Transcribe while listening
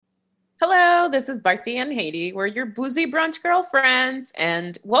Hello, this is Barty and Haiti. We're your boozy brunch girlfriends,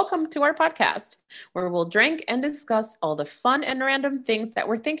 and welcome to our podcast where we'll drink and discuss all the fun and random things that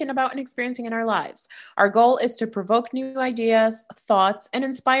we're thinking about and experiencing in our lives. Our goal is to provoke new ideas, thoughts, and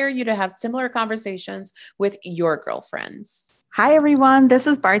inspire you to have similar conversations with your girlfriends. Hi, everyone. This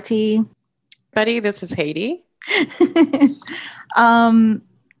is Barty. Buddy, this is Haiti. And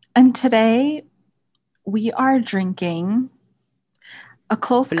today we are drinking a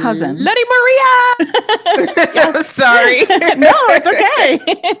close cousin. Bloody Maria! Yes. Sorry. No, it's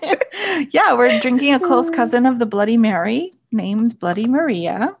okay. Yeah, we're drinking a close cousin of the Bloody Mary named Bloody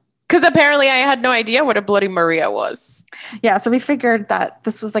Maria. Because apparently I had no idea what a Bloody Maria was. Yeah, so we figured that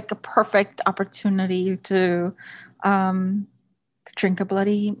this was like a perfect opportunity to drink a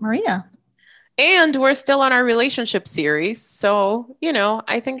Bloody Maria. And we're still on our relationship series. So,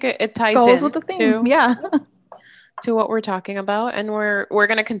 I think it ties Goes in with the theme. to what we're talking about. And we're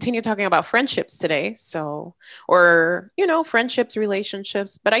going to continue talking about friendships today. So, or, friendships,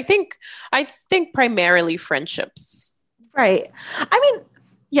 relationships. But I think primarily friendships. Right. I mean,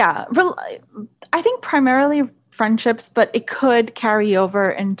 yeah, I think primarily friendships, but it could carry over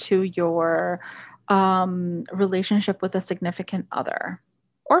into your relationship with a significant other.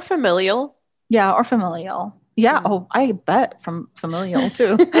 Or familial. Yeah, or familial. Yeah. Oh, I bet from familial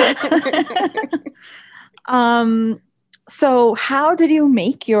too. So how did you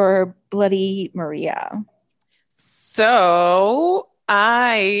make your Bloody Maria? So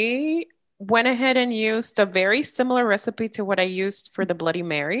I went ahead and used a very similar recipe to what I used for the Bloody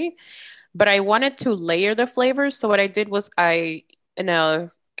Mary, but I wanted to layer the flavors. So what I did was in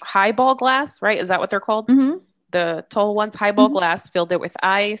a highball glass, right? Is that what they're called? Mm-hmm. The tall ones, highball glass, filled it with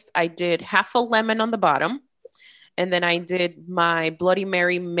ice. I did half a lemon on the bottom. And then I did my Bloody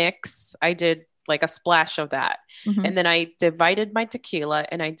Mary mix. I did like a splash of that. Mm-hmm. And then I divided my tequila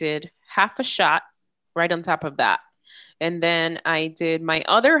and I did half a shot right on top of that. And then I did my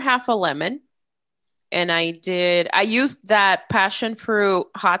other half a lemon. And I used that passion fruit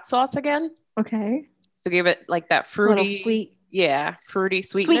hot sauce again. Okay. To give it like that fruity, sweet. Yeah, fruity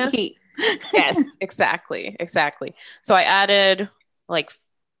sweetness. Sweet heat. Yes, exactly. So I added like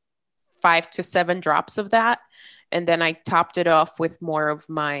 5 to 7 drops of that. And then I topped it off with more of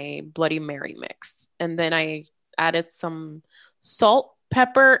my Bloody Mary mix. And then I added some salt,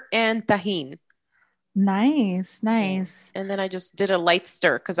 pepper, and tahini. Nice. And then I just did a light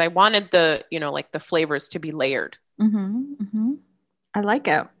stir because I wanted the flavors to be layered. Mm-hmm. I like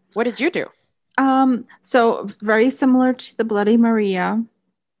it. What did you do? So very similar to the Bloody Maria.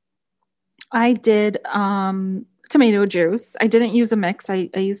 I did tomato juice. I didn't use a mix. I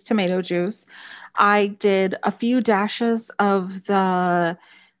used tomato juice. I did a few dashes of the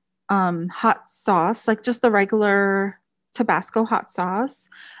hot sauce, like just the regular Tabasco hot sauce.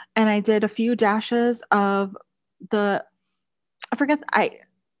 And I did a few dashes of I forget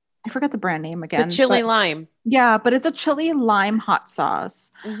the brand name again. The chili lime. Yeah, but it's a chili lime hot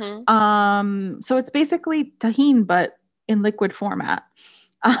sauce. Mm-hmm. So it's basically tahini, but in liquid format.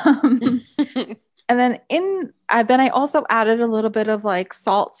 And then I also added a little bit of like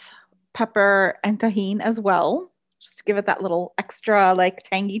salt, pepper, and tahini as well, just to give it that little extra like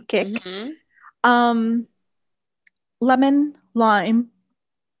tangy kick. Mm-hmm. Lemon, lime,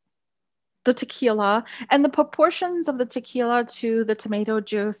 the tequila, and the proportions of the tequila to the tomato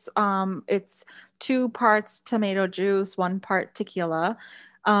juice. It's 2 parts tomato juice, 1 part tequila.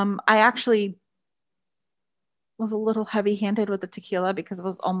 I actually was a little heavy-handed with the tequila because it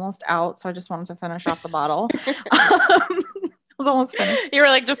was almost out, so I just wanted to finish off the bottle. It was almost finished. You were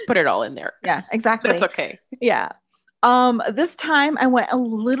like, just put it all in there. Yeah, exactly. That's okay. Yeah. This time I went a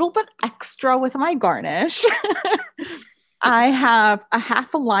little bit extra with my garnish. I have a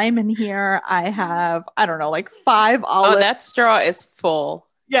half a lime in here. I have, I don't know, like 5 olives. Oh, that straw is full.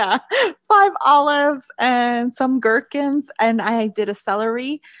 Yeah, 5 olives and some gherkins, and I did a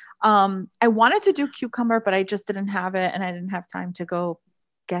celery. I wanted to do cucumber, but I just didn't have it, and I didn't have time to go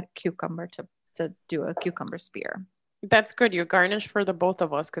get cucumber to do a cucumber spear. That's good. You garnish for the both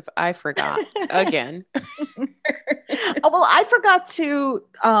of us because I forgot again. Well, I forgot to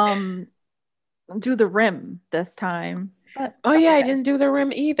do the rim this time. But okay. I didn't do the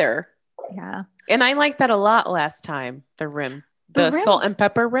rim either. Yeah. And I liked that a lot last time, the rim. The rim, salt and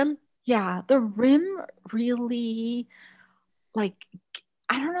pepper rim? Yeah, the rim really, like,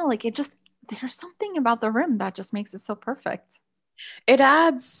 I don't know, like there's something about the rim that just makes it so perfect. It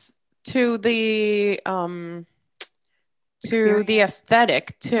adds to the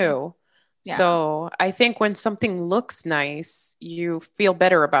aesthetic too. Yeah. So I think when something looks nice, you feel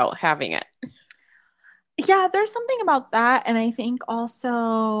better about having it. Yeah, there's something about that. And I think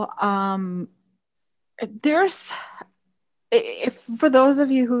also there's if for those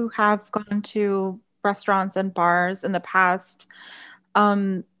of you who have gone to restaurants and bars in the past,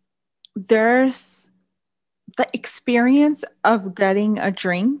 um, there's the experience of getting a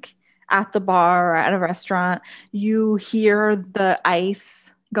drink at the bar or at a restaurant. You hear the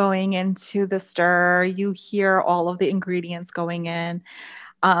ice going into the stir, you hear all of the ingredients going in,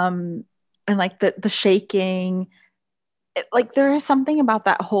 and like the shaking. Like there is something about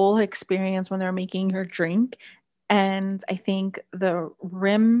that whole experience when they're making your drink. And I think the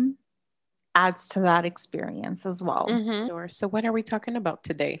rim adds to that experience as well. Mm-hmm. Sure. So what are we talking about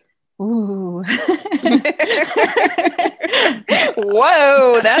today? Ooh.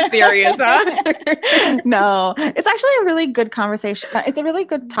 Whoa, that's serious, huh? No, it's actually a really good conversation. It's a really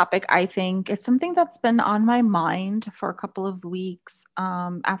good topic, I think. It's something that's been on my mind for a couple of weeks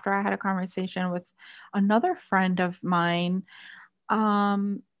after I had a conversation with another friend of mine.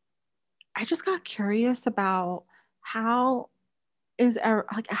 I just got curious about how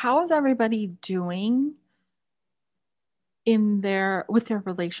how is everybody doing in their with their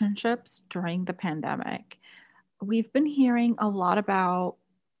relationships during the pandemic. We've been hearing a lot about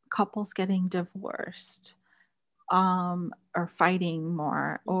couples getting divorced, or fighting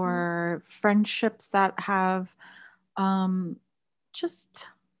more, or friendships that have just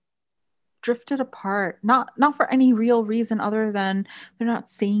drifted apart, not for any real reason other than they're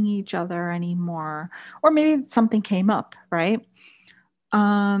not seeing each other anymore, or maybe something came up, right?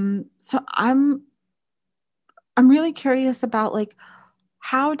 So I'm really curious about like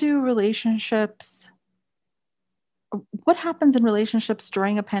how do relationships what happens in relationships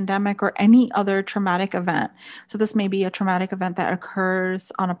during a pandemic or any other traumatic event. So this may be a traumatic event that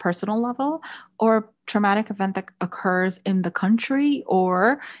occurs on a personal level, or a traumatic event that occurs in the country,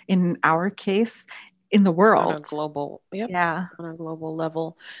 or in our case in the world On a global, yep. Yeah. On a global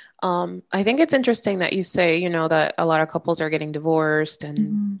level. I think it's interesting that you say, that a lot of couples are getting divorced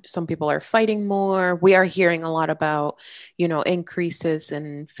and some people are fighting more. We are hearing a lot about, increases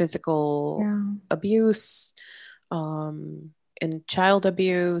in physical abuse, in child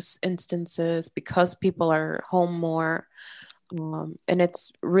abuse instances because people are home more. And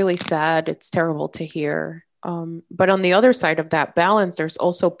it's really sad. It's terrible to hear. But on the other side of that balance, there's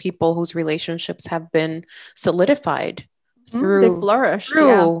also people whose relationships have been solidified through, they flourished,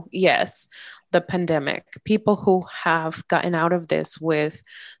 yes, the pandemic. People who have gotten out of this with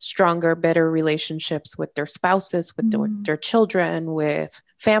stronger, better relationships with their spouses, with their children, with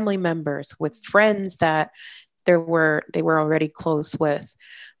family members, with friends that they were already close with.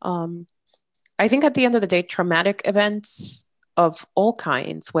 I think at the end of the day, traumatic events of all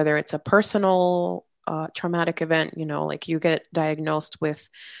kinds, whether it's a personal traumatic event, like you get diagnosed with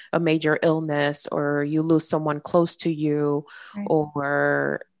a major illness, or you lose someone close to you, right,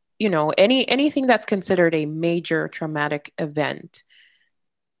 or anything that's considered a major traumatic event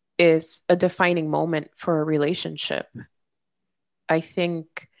is a defining moment for a relationship. I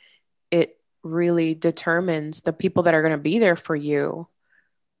think it really determines the people that are going to be there for you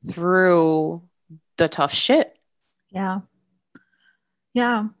through the tough shit. Yeah.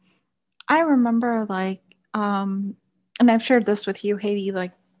 I remember and I've shared this with you, Haiti,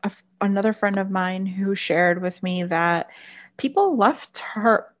 like another friend of mine who shared with me that people left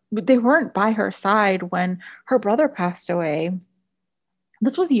her, they weren't by her side when her brother passed away.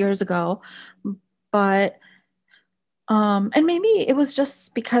 This was years ago, but and maybe it was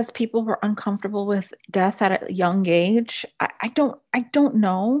just because people were uncomfortable with death at a young age. I don't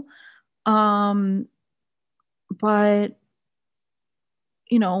know. But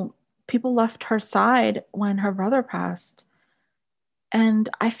people left her side when her brother passed. And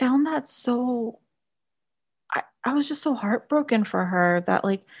I found that I was just so heartbroken for her that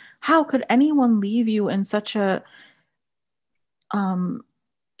like, how could anyone leave you in such a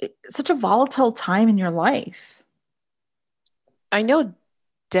volatile time in your life? I know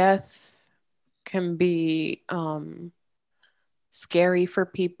death can be scary for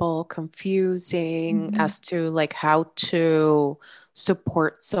people, confusing as to like how to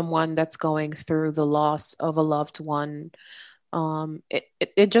support someone that's going through the loss of a loved one.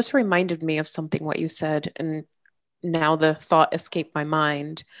 It just reminded me of something what you said, and now the thought escaped my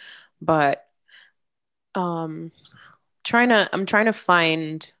mind, but I'm trying to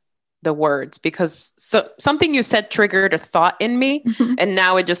find the words, because something you said triggered a thought in me, and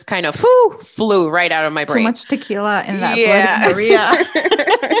now it just kind of flew right out of my brain. Too much tequila in that Bloody Maria.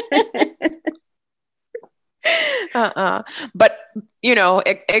 But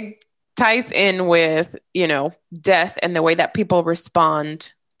it ties in with death and the way that people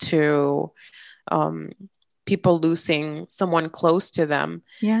respond to um, people losing someone close to them.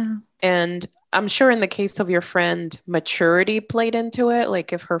 Yeah. And I'm sure in the case of your friend, maturity played into it.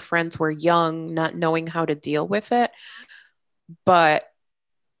 Like if her friends were young, not knowing how to deal with it, but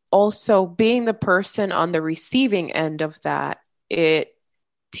also being the person on the receiving end of that, it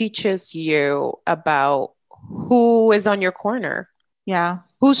teaches you about who is on your corner. Yeah.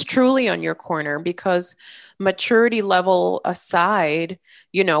 Who's truly on your corner, because maturity level aside,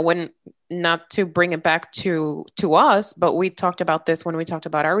 when, not to bring it back to us, but we talked about this when we talked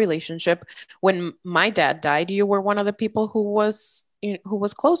about our relationship. When my dad died, you were one of the people who was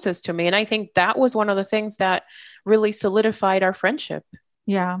closest to me, and I think that was one of the things that really solidified our friendship.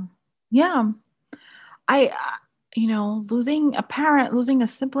 Yeah. Yeah. I losing a parent, losing a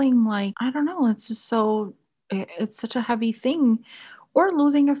sibling, like, I don't know, it's just it's such a heavy thing. Or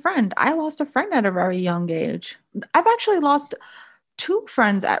losing a friend. I lost a friend at a very young age. I've actually lost two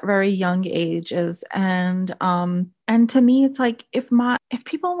friends at very young ages. And to me, it's like, if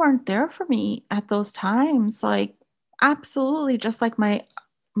people weren't there for me at those times, like, absolutely, just like my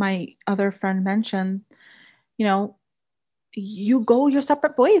other friend mentioned, you know, you go your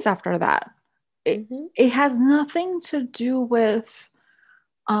separate ways after that. It has nothing to do with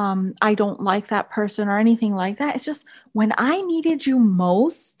I don't like that person or anything like that. It's just, when I needed you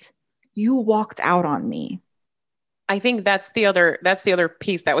most, you walked out on me. I think that's the other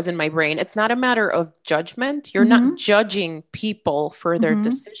piece that was in my brain. It's not a matter of judgment. You're Mm-hmm. not judging people for their Mm-hmm.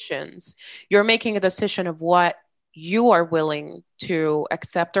 decisions. You're making a decision of what you are willing to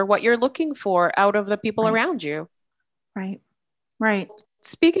accept or what you're looking for out of the people Right. around you. Right. Right.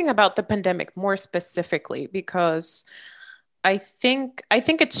 Speaking about the pandemic more specifically, because I think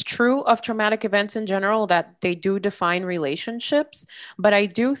it's true of traumatic events in general that they do define relationships, but I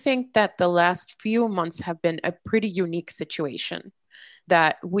do think that the last few months have been a pretty unique situation,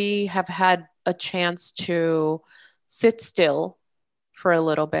 that we have had a chance to sit still for a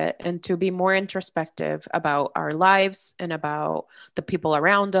little bit and to be more introspective about our lives and about the people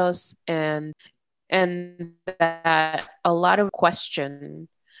around us, and that a lot of question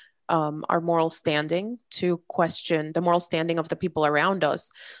our moral standing, to question the moral standing of the people around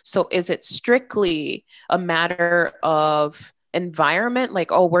us. So is it strictly a matter of environment,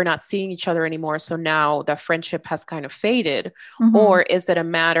 like, oh, we're not seeing each other anymore, so now the friendship has kind of faded? Mm-hmm. Or is it a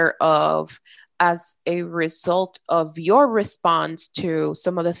matter of, as a result of your response to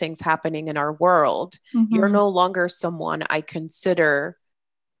some of the things happening in our world, Mm-hmm. you're no longer someone I consider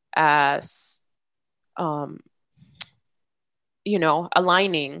as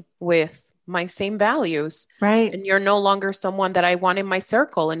aligning with my same values. Right. And you're no longer someone that I want in my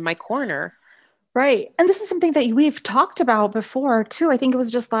circle, in my corner. Right. And this is something that we've talked about before too. I think it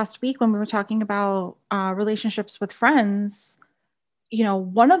was just last week when we were talking about relationships with friends.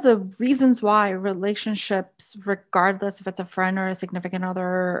 One of the reasons why relationships, regardless if it's a friend or a significant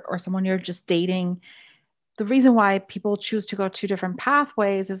other or someone you're just dating, the reason why people choose to go two different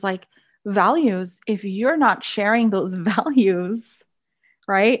pathways is like values. If you're not sharing those values,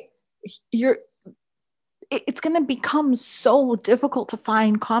 right, it's going to become so difficult to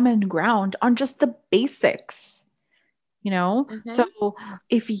find common ground on just the basics. So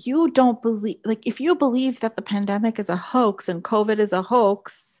if you don't believe, like, if you believe that the pandemic is a hoax and COVID is a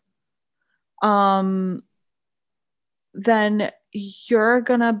hoax, then you're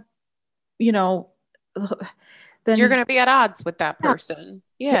gonna, then you're going to be at odds with that yeah, person.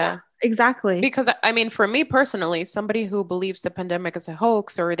 Yeah. exactly. Because I mean, for me personally, somebody who believes the pandemic is a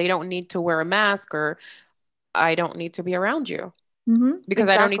hoax, or they don't need to wear a mask, or I don't need to be around you. Mm-hmm. Because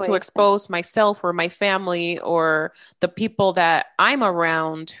I don't need to expose myself or my family or the people that I'm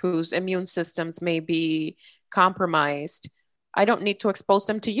around whose immune systems may be compromised. I don't need to expose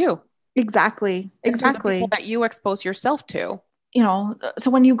them to you. Exactly. And to the people that you expose yourself to. So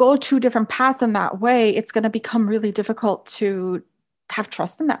when you go two different paths in that way, it's going to become really difficult to have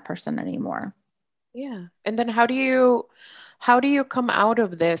trust in that person anymore. Yeah. And then how do you come out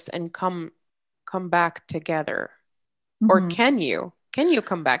of this and come back together? Or Mm-hmm. can you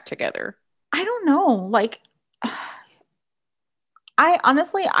come back together? I don't know. Like,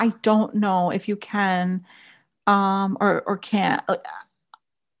 I don't know if you can, or can't.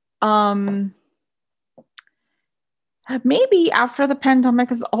 Maybe after the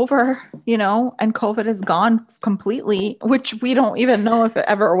pandemic is over, and COVID is gone completely, which we don't even know if it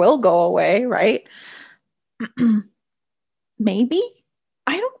ever will go away, right? Maybe.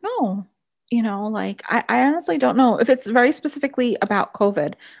 I don't know. Like, I honestly don't know. If it's very specifically about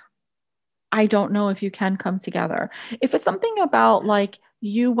COVID, I don't know if you can come together. If it's something about, like,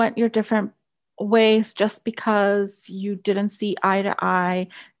 you went your different ways just because you didn't see eye to eye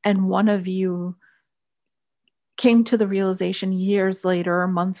and one of you came to the realization years later or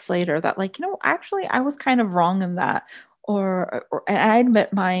months later that, like, actually I was kind of wrong in that, or and I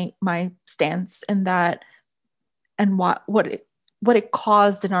admit my stance in that, and what it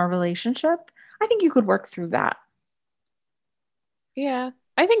caused in our relationship. I think you could work through that. Yeah.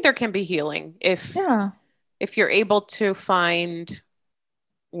 I think there can be healing Yeah. if you're able to find,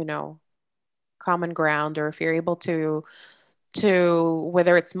 you know, common ground, or if you're able to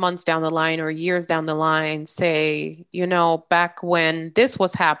whether it's months down the line or years down the line, say, back when this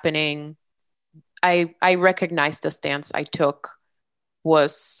was happening, I recognized the stance I took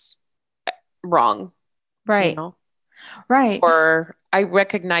was wrong, you Right. know, Right. or I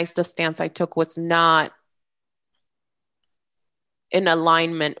recognized the stance I took was not in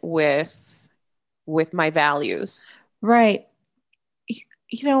alignment with my values. Right.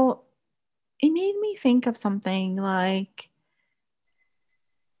 You know, it made me think of something like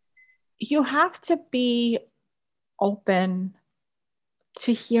you have to be open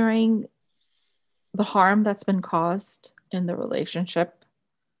to hearing the harm that's been caused in the relationship.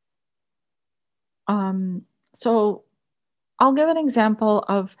 So I'll give an example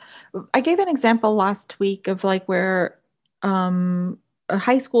of, I gave an example last week of like where a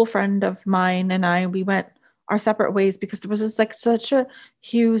high school friend of mine and we went our separate ways because there was just like such a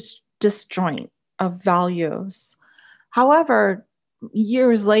huge disjoint of values. However,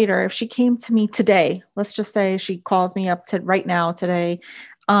 years later, if she came to me today, let's just say she calls me up to right now today,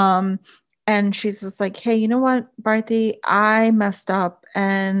 um, and she's just like, "Hey, you know what, Bharti, I messed up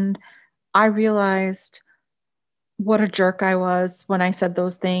and I realized what a jerk I was when I said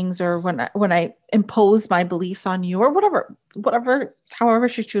those things, or when I imposed my beliefs on you, or whatever, however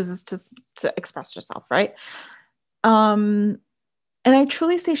she chooses to express herself, right?" Um, and I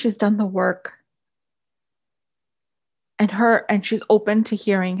truly say she's done the work, and she's open to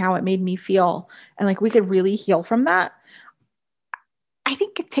hearing how it made me feel, and like we could really heal from that. I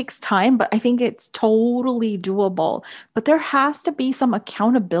think it takes time, but I think it's totally doable. But there has to be some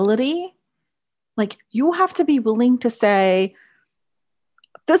accountability. Like you have to be willing to say,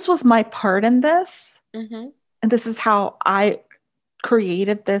 this was my part in this, Mm-hmm. and this is how I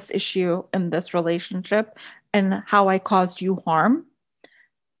created this issue in this relationship and how I caused you harm.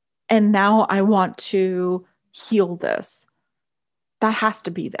 And now I want to heal this. That has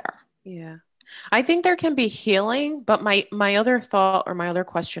to be there. Yeah. I think there can be healing, but my other thought or my other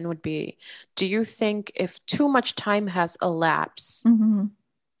question would be, do you think if too much time has elapsed, Mm-hmm.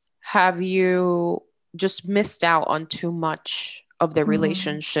 have you just missed out on too much of the Mm-hmm.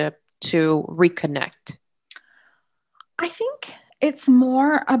 relationship to reconnect? I think it's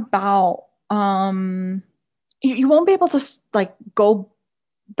more about you won't be able to like go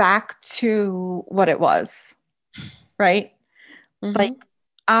back to what it was, right? Like Mm-hmm.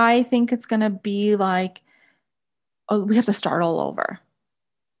 I think it's gonna be like, oh, we have to start all over.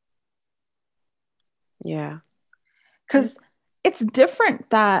 Yeah. Yeah. Because it's different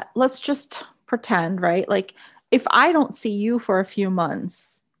that, let's just pretend, right? Like if I don't see you for a few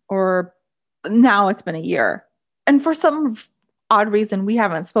months, or now it's been a year, and for some odd reason we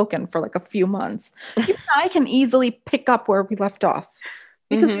haven't spoken for like a few months, you and I can easily pick up where we left off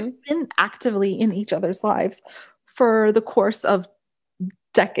because we've Mm-hmm. been actively in each other's lives for the course of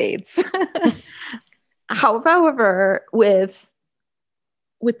decades. However, with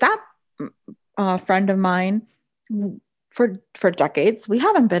that friend of mine, for decades we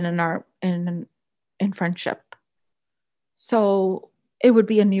haven't been in friendship. So it would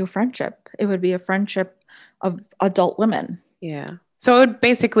be a new friendship. It would be a friendship of adult women. Yeah. So it would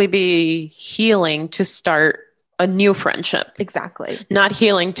basically be healing to start a new friendship, Exactly. not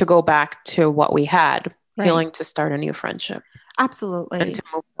healing to go back to what we had, Right. healing to start a new friendship and Absolutely. to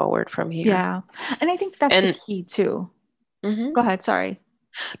move forward from here. Yeah. And I think that's the And key too. mhm. Go ahead. Sorry.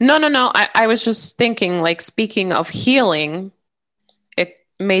 No. I was just thinking, like, speaking of healing, it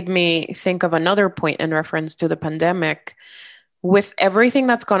made me think of another point in reference to the pandemic. With everything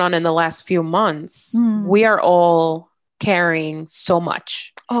that's gone on in the last few months, Mm. we are all carrying so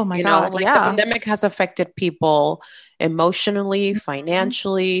much. Oh my God. Like the Yeah. pandemic has affected people emotionally, Mhm.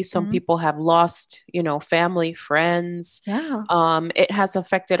 financially. Some Mhm. people have lost, family, friends. Yeah. It has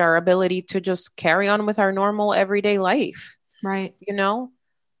affected our ability to just carry on with our normal everyday life, Right. you know?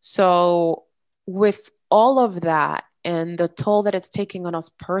 So, with all of that and the toll that it's taking on us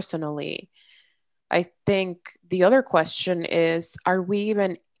personally, I think the other question is, are we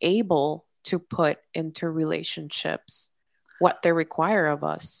even able to put into relationships what they require of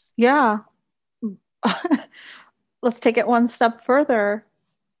us? Yeah. Let's take it one step further.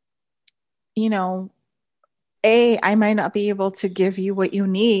 you know, A, I might not be able to give you what you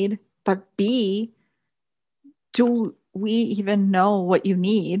need, but B, do we even know what you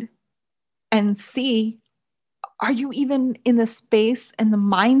need? And C, are you even in the space and the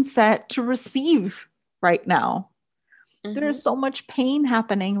mindset to receive right now? Mm-hmm. There's so much pain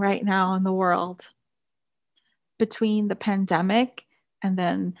happening right now in the world between the pandemic, and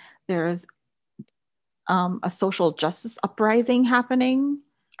then there's a social justice uprising happening.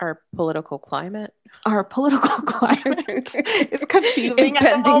 Our political climate. Our political climate is confusing at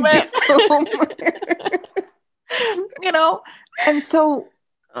the Impending moment. You know, and so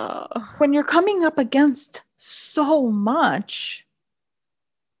when you're coming up against so much,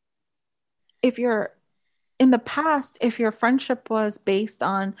 if you're in the past, if your friendship was based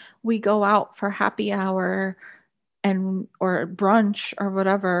on we go out for happy hour and or brunch or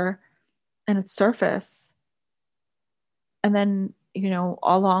whatever, and it's surface, and then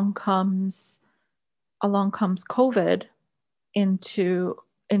along comes COVID into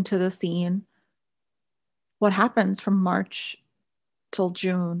the scene. What happens from March till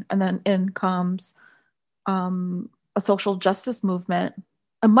June, and then in comes a social justice movement,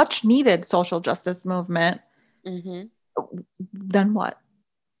 a much needed social justice movement. Mm-hmm. Then what?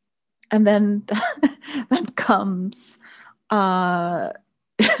 And then then comes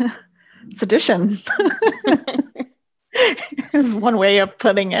sedition is one way of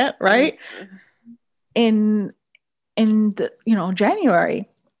putting it, right? In January.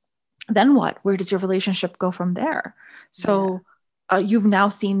 Then what? Where does your relationship go from there? So you've now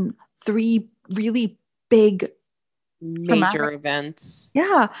seen 3 really big major events.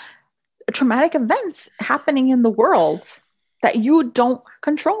 Yeah. Traumatic events happening in the world that you don't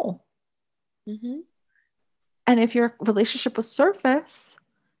control. Mm-hmm. And if your relationship was surface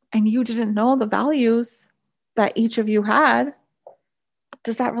and you didn't know the values that each of you had,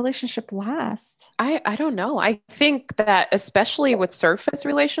 does that relationship last? I don't know. I think that especially with surface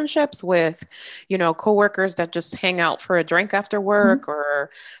relationships with, coworkers that just hang out for a drink after work, mm-hmm.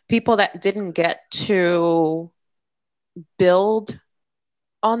 or people that didn't get to build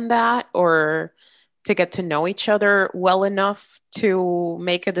on that or to get to know each other well enough to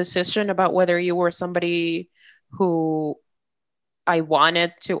make a decision about whether you were somebody who I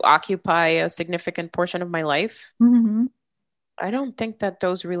wanted to occupy a significant portion of my life. Mm-hmm. I don't think that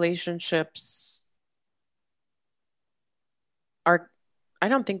those relationships I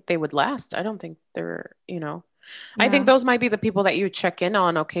don't think they would last. I don't think they're, I think those might be the people that you check in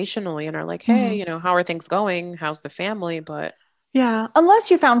on occasionally and are like, hey, mm-hmm. How are things going? How's the family? But yeah,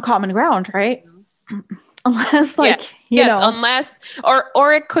 unless you found common ground, right? Unless unless,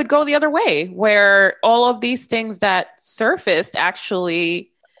 or it could go the other way where all of these things that surfaced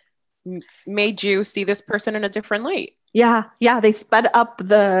actually made you see this person in a different light. Yeah. They sped up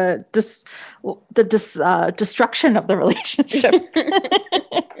the destruction of the relationship.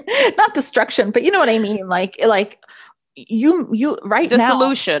 Not destruction, but you know what I mean? Like you right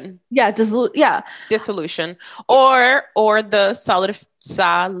dissolution. Now. Yeah. Dissolution. Or the solidifying.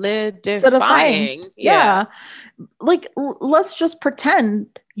 Yeah. Like let's just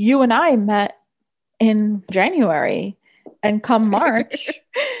pretend you and I met in January, and come March,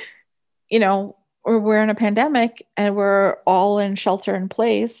 or we're in a pandemic and we're all in shelter in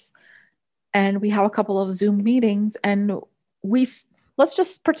place and we have a couple of Zoom meetings and let's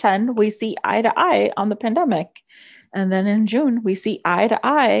just pretend we see eye to eye on the pandemic. And then in June, we see eye to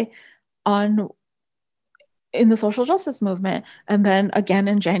eye in the social justice movement. And then again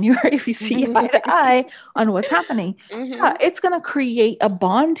in January, we see eye to eye on what's happening. Mm-hmm. Yeah, it's going to create a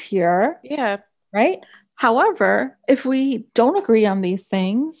bond here. Yeah. Right. However, if we don't agree on these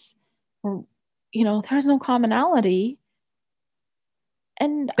things, there's no commonality.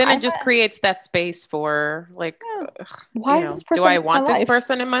 And then it just creates that space for like, why is this person do I want this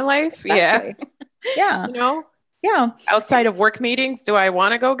person in my life? Exactly. Yeah. Yeah. Yeah. Outside of work meetings, do I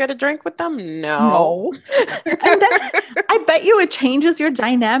want to go get a drink with them? No. And then I bet you it changes your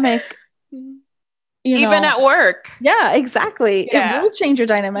dynamic. Even at work. Yeah, exactly. Yeah. It will change your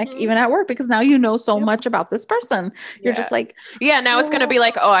dynamic even at work because now you know so much about this person. You're just like, now it's going to be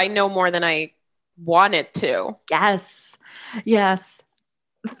like, oh, I know more than I wanted to. Yes.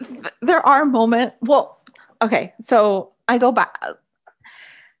 There are moments. Well, okay. So I go back.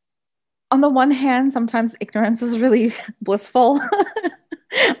 On the one hand, sometimes ignorance is really blissful.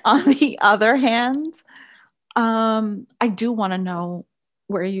 On the other hand, I do want to know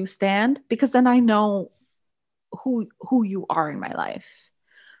where you stand because then I know who you are in my life.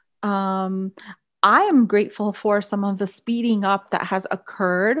 I am grateful for some of the speeding up that has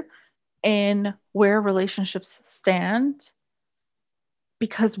occurred in where relationships stand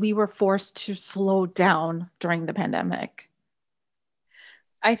because we were forced to slow down during the pandemic.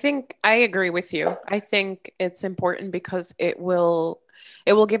 I think I agree with you. I think it's important because it will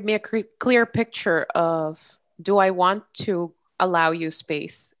give me a clear picture of, do I want to allow you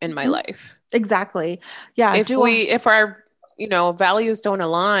space in my life? Exactly. Yeah. If our, values don't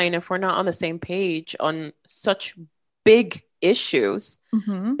align, if we're not on the same page on such big issues,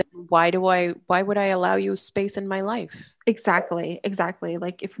 Mm-hmm. then why would I allow you space in my life? Exactly. Exactly.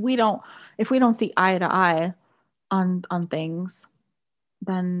 Like if we don't see eye to eye on things,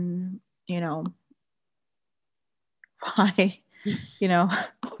 then, why, you know,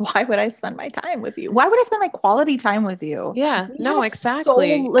 why would I spend my time with you? Why would I spend my quality time with you? Yeah, We no, have so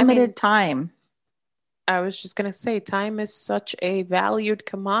exactly. I limited mean, time. I was just gonna say, time is such a valued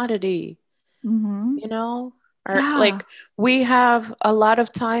commodity, Mm-hmm. you know? Or Yeah. like, we have a lot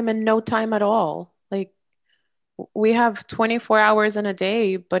of time and no time at all. Like, we have 24 hours in a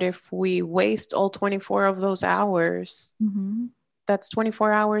day, but if we waste all 24 of those hours, Mm-hmm. that's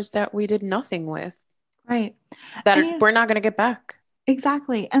 24 hours that we did nothing with, Right. And that we're not gonna get back.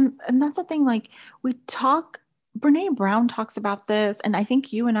 exactly. And that's the thing, like we talk Brene Brown talks about this, and I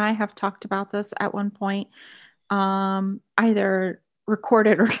think you and I have talked about this at one point, either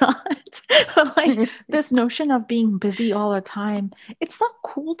recorded or not. But like this notion of being busy all the time, it's not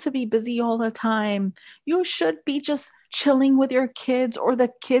cool to be busy all the time. You should be just chilling with your kids or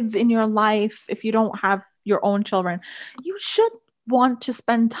the kids in your life if you don't have your own children. You should want to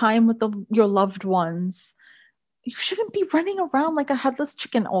spend time with your loved ones. You shouldn't be running around like a headless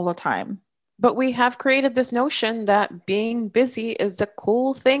chicken all the time. But we have created this notion that being busy is the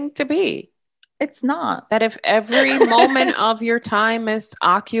cool thing to be. It's not. That if every moment of your time is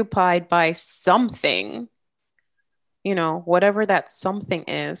occupied by something, whatever that something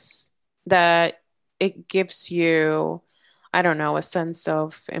is, that it gives you, I don't know, a sense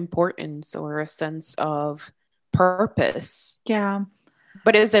of importance or a sense of purpose. Yeah.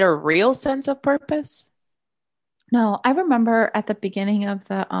 But is it a real sense of purpose? No, I remember at the beginning of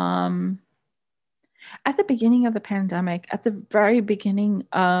the pandemic, at the very beginning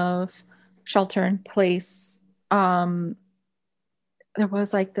of shelter in place, um, there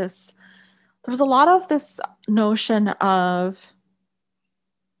was like this, there was a lot of this notion of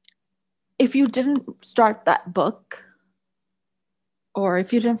if you didn't start that book, or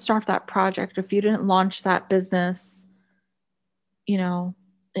if you didn't start that project, or if you didn't launch that business,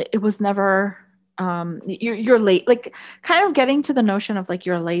 it was never you're late, like kind of getting to the notion of like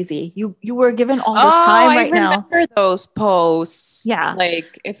you're lazy, you were given all this Oh, time I right now. remember those posts. Yeah.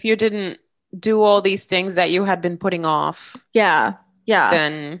 Like, if you didn't do all these things that you had been putting off, Yeah. Yeah.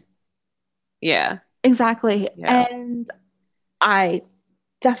 then yeah. Exactly. Yeah. And I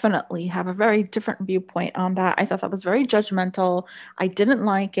definitely have a very different viewpoint on that. I thought that was very judgmental. I didn't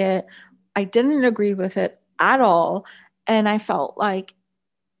like it. I didn't agree with it at all. And I felt like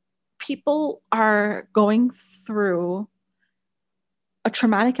people are going through a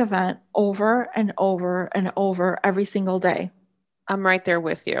traumatic event over and over and over every single day. I'm right there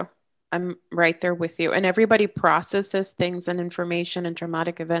with you. I'm right there with you. And everybody processes things and information and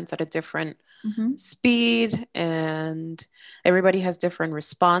traumatic events at a different Mm-hmm. speed, and everybody has different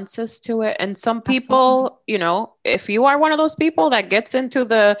responses to it. And some Absolutely. people, if you are one of those people that gets into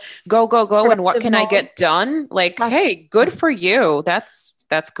the go, go, go, and what Productive can I mode. get done? Like, That's hey, good for you. That's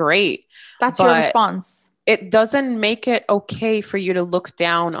great. that's your But response. it doesn't make it okay for you to look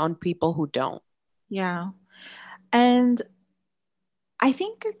down on people who don't. Yeah. And I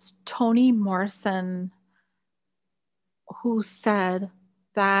think it's Toni Morrison who said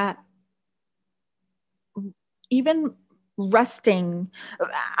that even resting,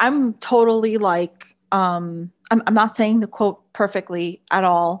 I'm totally like, I'm not saying the quote perfectly at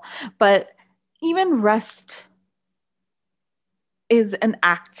all, but even rest is an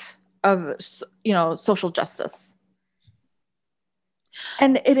act of, social justice.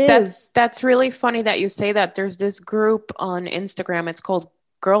 And it is. That's really funny that you say that. There's this group on Instagram. It's called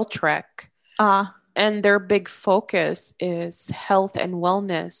Girl Trek, Uh, and their big focus is health and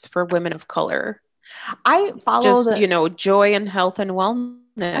wellness for women of color. I It's follow just, the, joy and health and I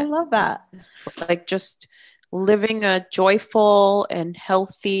wellness, love that. like just living a joyful and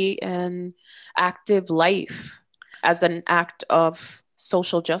healthy and active life as an act of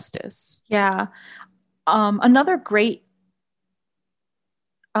social justice. Yeah. Another great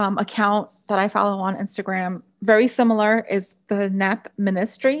account that I follow on Instagram, very similar, is the NAP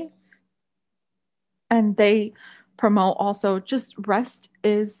Ministry. And they promote also just rest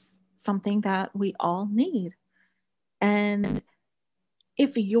is something that we all need. And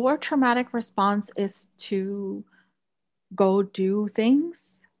if your traumatic response is to go do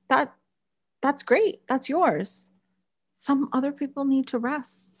things, that's great. That's yours. Some other people need to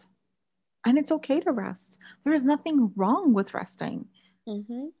rest, and it's okay to rest. There is nothing wrong with resting.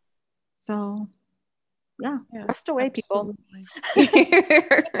 Mm-hmm. So, yeah, Yeah, rest away, people. absolutely.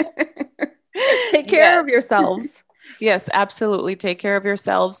 Take care Yes. of yourselves. Yes, absolutely. Take care of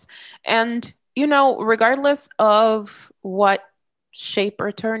yourselves. And, regardless of what shape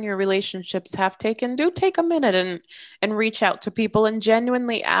or turn your relationships have taken, do take a minute and reach out to people and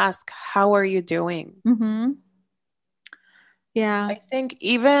genuinely ask, how are you doing? Mm-hmm. Yeah. I think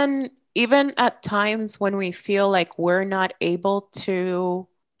even at times when we feel like we're not able to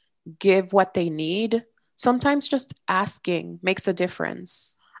give what they need, sometimes just asking makes a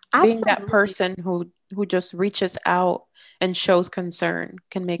difference. Being that Absolutely. person who just reaches out and shows concern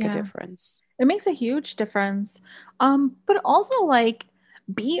can make a Yeah. difference. It makes a huge difference. But also like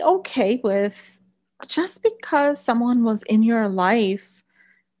be okay with just because someone was in your life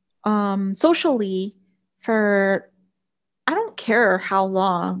socially for I don't care how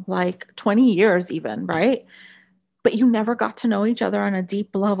long, like 20 years even, right? But you never got to know each other on a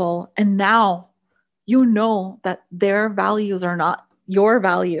deep level. And now you know that their values are not your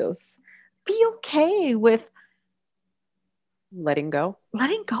values. Be okay with Letting go.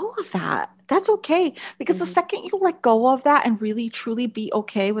 letting go of that. That's okay. Because the Mhm. second you let go of that and really truly be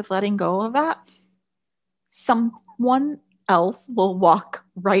okay with letting go of that, someone else will walk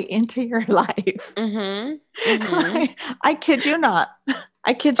right into your life. Mhm. Mhm. I kid you not.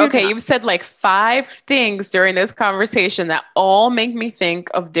 I kid you Okay, not. you've said like five things during this conversation that all make me think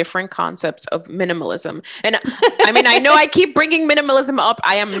of different concepts of minimalism. And I mean, I know I keep bringing minimalism up.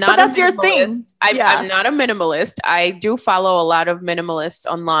 I am But not a that's your thing. minimalist. I'm Yeah. not a minimalist. I do follow a lot of minimalists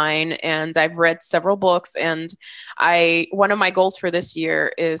online, and I've read several books. And one of my goals for this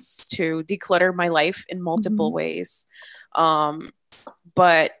year is to declutter my life in multiple Mhm. ways. Um,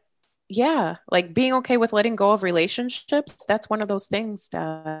 but yeah, like being okay with letting go of relationships, that's one of those things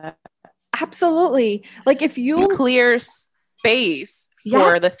that Absolutely. Like if you, clears space yeah,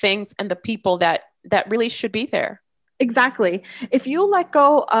 for the things and the people that really should be there. exactly. If you let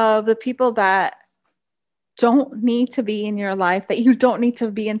go of the people that don't need to be in your life, that you don't need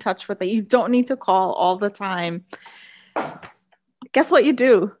to be in touch with, that you don't need to call all the time, guess what you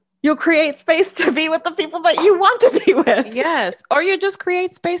do? You'll create space to be with the people that you want to be with. Yes, or you just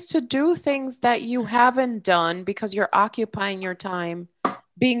create space to do things that you haven't done because you're occupying your time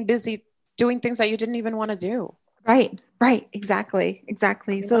being busy doing things that you didn't even want to do. Right, right, exactly,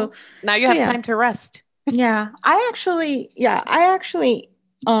 exactly. You So, know, now you so have yeah, time to rest. I actually,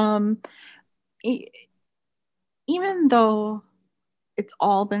 um, e- even though it's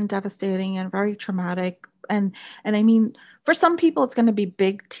all been devastating and very traumatic, and I mean, for some people it's going to be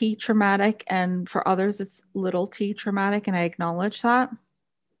big T traumatic, and for others it's little T traumatic, and I acknowledge that.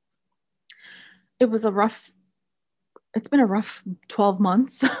 It was a rough. It's been a rough 12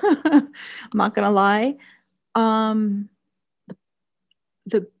 months. I'm not gonna lie. Um,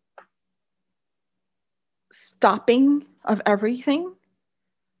 the stopping of everything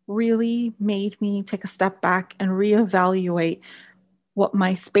really made me take a step back and reevaluate what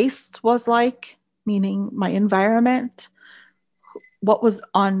my space was like, meaning my environment, what was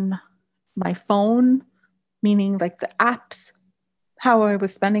on my phone, meaning like the apps, how I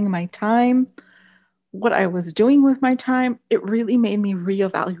was spending my time, what I was doing with my time. It really made me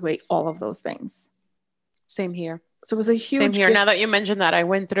reevaluate all of those things. Same here. So it was a Same huge here. Now gift. that you mentioned that, I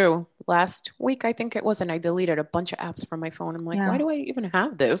went through last week, I think it was, and I deleted a bunch of apps from my phone. I'm like, why Yeah. do I even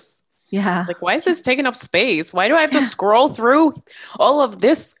have this? Yeah. Like, why is this taking up space? Why do I have to Yeah. scroll through all of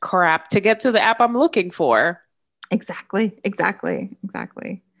this crap to get to the app I'm looking for? Exactly. Exactly.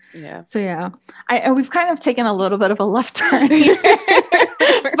 Exactly. Yeah. So yeah, we've kind of taken a little bit of a left turn here,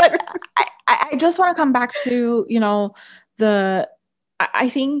 but I just want to come back to the I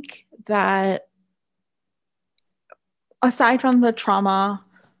think that aside from the trauma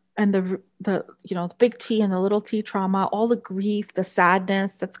and the big T and the little T trauma, all the grief, the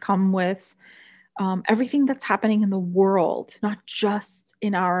sadness that's come with everything that's happening in the world, not just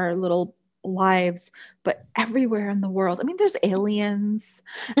in our little lives, but everywhere in the world. I mean, there's aliens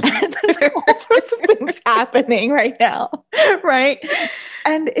and there's all sorts of things happening right now, right?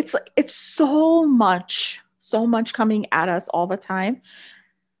 And it's so much coming at us all the time.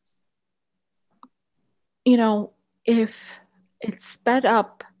 You know, if it sped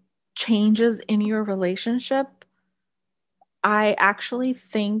up changes in your relationship, I actually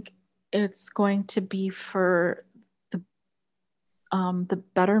think it's going to be for the the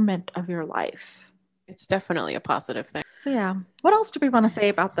betterment of your life. It's definitely a positive thing. So yeah, what else do we want to say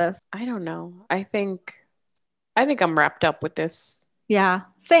about this? I don't know. I think I think I'm wrapped up with this. Yeah,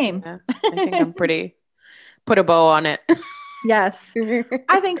 same. Yeah, I think I'm pretty put a bow on it. Yes,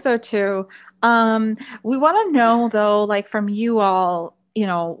 I think so too. We want to know though, like from you all,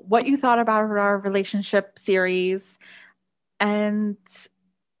 what you thought about our relationship series. And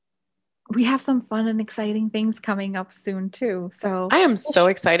we have some fun and exciting things coming up soon too. So I am so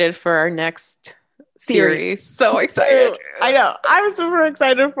excited for our next series. So excited. I know. I'm super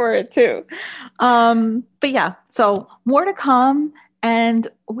excited for it too. But yeah, so more to come. And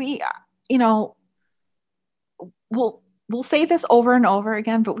we, we'll say this over and over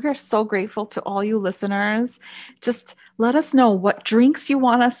again, but we are so grateful to all you listeners. Just let us know what drinks you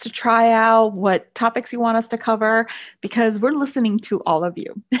want us to try out, what topics you want us to cover, because we're listening to all of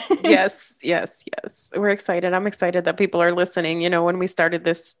you. Yes. We're excited. I'm excited that people are listening. When we started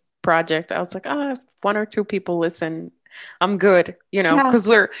this project, I was like, if one or two people listen, I'm good, because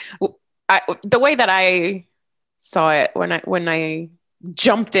the way that I saw it when I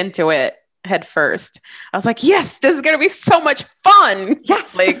jumped into it head first, I was like, yes, this is going to be so much fun.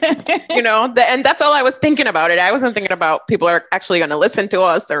 Yes. And that's all I was thinking about it. I wasn't thinking about people are actually going to listen to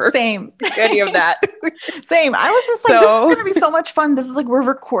us or Same. any of that. Same. I was just like, this is going to be so much fun. This is like, we're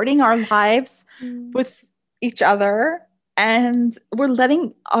recording our lives with each other and we're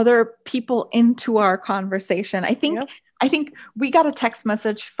letting other people into our conversation. I think we got a text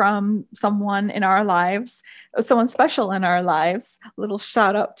message from someone in our lives, someone special in our lives. A little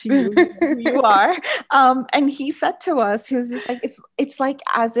shout out to you, who you are. And he said to us, he was just like, it's like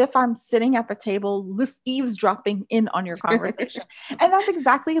as if I'm sitting at the table, eavesdropping in on your conversation. And that's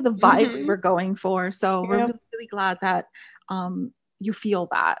exactly the vibe we were going for. So we're really, really glad that you feel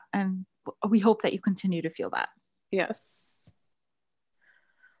that. And we hope that you continue to feel that. Yes.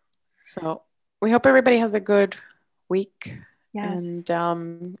 So we hope everybody has a good week. Yes.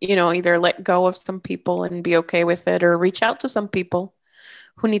 And, either let go of some people and be okay with it or reach out to some people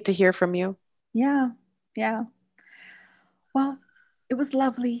who need to hear from you. Yeah. Yeah. Well, it was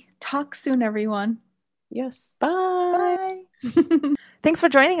lovely. Talk soon, everyone. Yes. Bye. Thanks for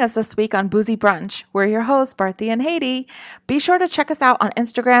joining us this week on Boozy Brunch. We're your hosts, Barthi and Haiti. Be sure to check us out on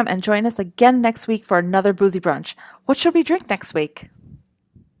Instagram and join us again next week for another Boozy Brunch. What should we drink next week?